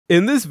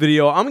In this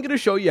video, I'm going to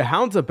show you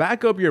how to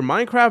back up your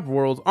Minecraft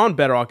worlds on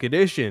Bedrock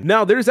Edition.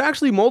 Now, there's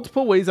actually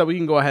multiple ways that we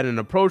can go ahead and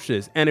approach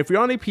this. And if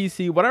you're on a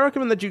PC, what I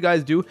recommend that you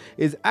guys do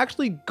is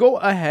actually go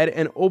ahead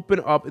and open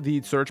up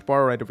the search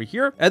bar right over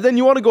here. And then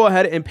you want to go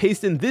ahead and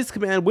paste in this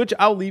command, which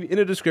I'll leave in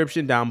the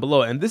description down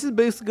below. And this is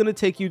basically going to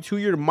take you to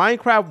your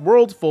Minecraft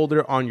worlds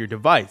folder on your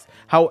device.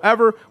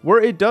 However,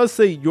 where it does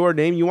say your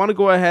name, you want to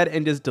go ahead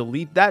and just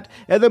delete that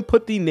and then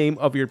put the name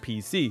of your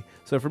PC.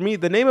 So for me,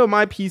 the name of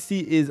my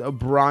PC is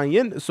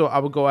Brian, so I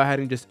will go ahead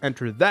and just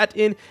enter that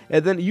in,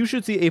 and then you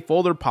should see a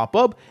folder pop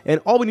up, and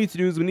all we need to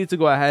do is we need to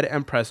go ahead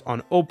and press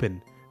on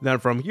open. Then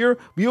from here,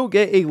 we'll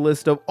get a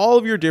list of all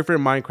of your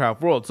different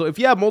Minecraft worlds. So if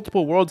you have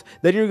multiple worlds,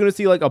 then you're going to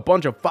see like a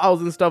bunch of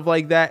files and stuff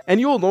like that. And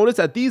you'll notice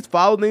that these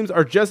file names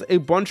are just a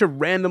bunch of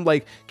random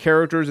like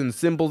characters and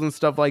symbols and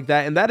stuff like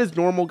that. And that is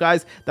normal,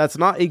 guys. That's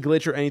not a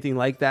glitch or anything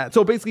like that.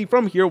 So basically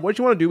from here, what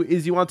you want to do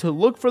is you want to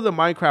look for the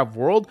Minecraft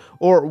world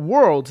or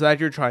worlds that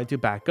you're trying to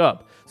back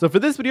up. So for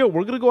this video,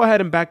 we're going to go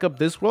ahead and back up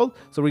this world.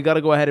 So we got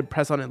to go ahead and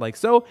press on it like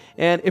so.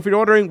 And if you're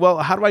wondering, well,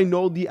 how do I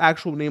know the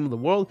actual name of the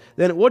world?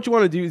 Then what you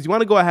want to do is you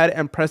want to go ahead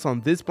and press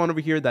on this one over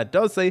here that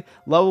does say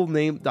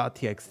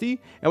levelname.txt.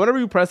 And whenever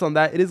you press on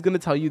that, it is going to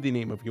tell you the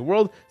name of your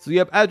world. So you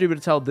have, as you're able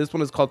to tell, this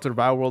one is called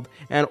Survival World.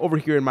 And over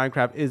here in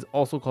Minecraft is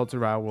also called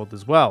Survival World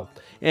as well.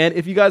 And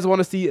if you guys want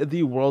to see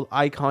the world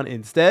icon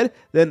instead,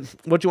 then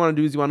what you want to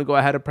do is you want to go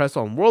ahead and press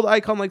on world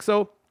icon like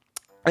so.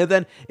 And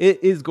then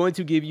it is going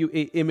to give you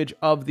an image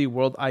of the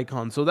world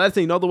icon. So that's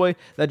another way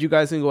that you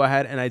guys can go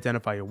ahead and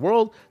identify your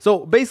world.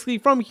 So basically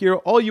from here,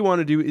 all you want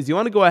to do is you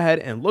want to go ahead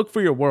and look for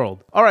your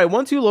world. All right,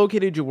 once you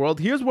located your world,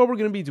 here's what we're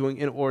going to be doing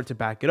in order to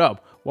back it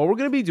up. What we're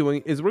going to be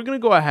doing is we're going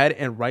to go ahead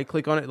and right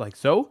click on it like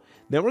so.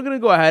 Then we're going to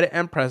go ahead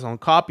and press on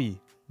copy.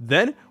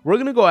 Then we're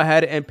going to go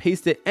ahead and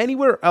paste it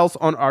anywhere else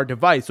on our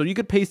device. So you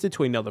could paste it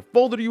to another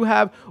folder you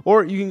have,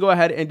 or you can go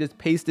ahead and just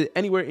paste it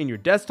anywhere in your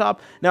desktop.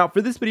 Now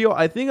for this video,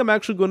 I think I'm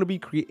actually going to be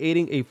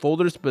creating a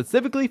folder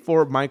specifically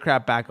for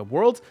Minecraft backup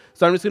worlds.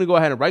 So I'm just going to go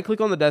ahead and right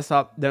click on the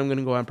desktop. Then I'm going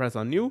to go ahead and press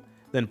on new,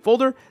 then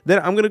folder. Then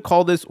I'm going to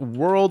call this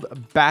world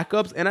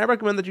backups. And I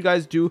recommend that you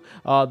guys do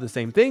the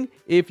same thing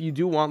if you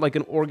do want like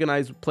an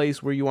organized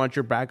place where you want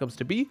your backups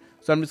to be.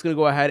 So I'm just going to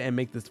go ahead and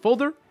make this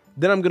folder.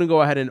 Then I'm going to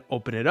go ahead and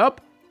open it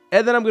up.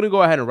 And then I'm going to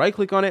go ahead and right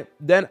click on it.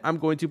 Then I'm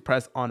going to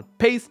press on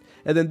paste.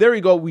 And then there we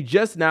go. We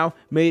just now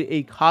made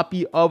a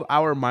copy of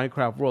our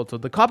Minecraft world. So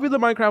the copy of the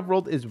Minecraft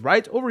world is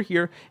right over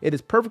here. It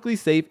is perfectly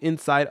safe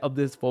inside of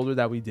this folder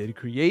that we did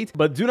create.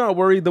 But do not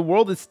worry, the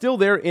world is still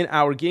there in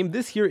our game.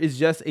 This here is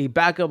just a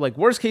backup, like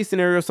worst case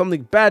scenario,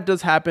 something bad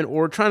does happen,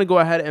 or trying to go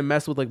ahead and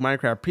mess with like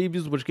Minecraft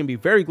previews, which can be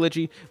very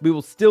glitchy. We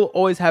will still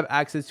always have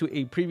access to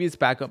a previous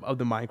backup of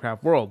the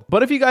Minecraft world.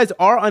 But if you guys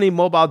are on a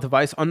mobile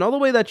device, another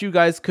way that you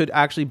guys could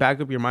actually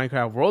back up your Minecraft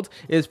worlds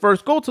is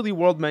first go to the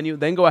world menu,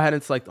 then go ahead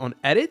and select on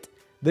edit.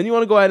 Then you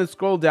want to go ahead and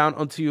scroll down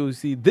until you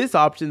see this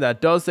option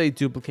that does say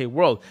duplicate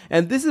world.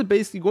 And this is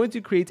basically going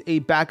to create a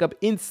backup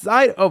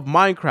inside of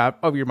Minecraft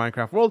of your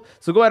Minecraft world.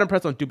 So go ahead and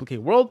press on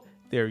duplicate world.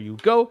 There you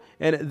go.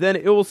 And then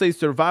it will say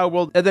survival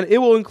world, and then it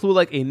will include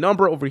like a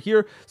number over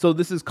here. So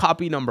this is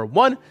copy number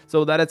 1.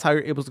 So that is how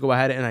you're able to go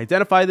ahead and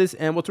identify this.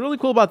 And what's really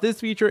cool about this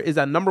feature is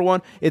that number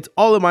 1, it's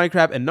all in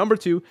Minecraft, and number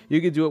 2,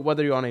 you can do it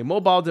whether you're on a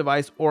mobile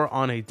device or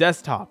on a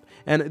desktop.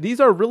 And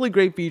these are really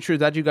great features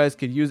that you guys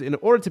could use in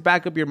order to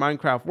back up your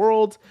Minecraft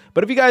worlds.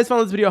 But if you guys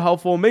found this video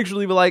helpful, make sure to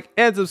leave a like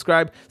and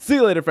subscribe. See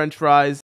you later, French fries.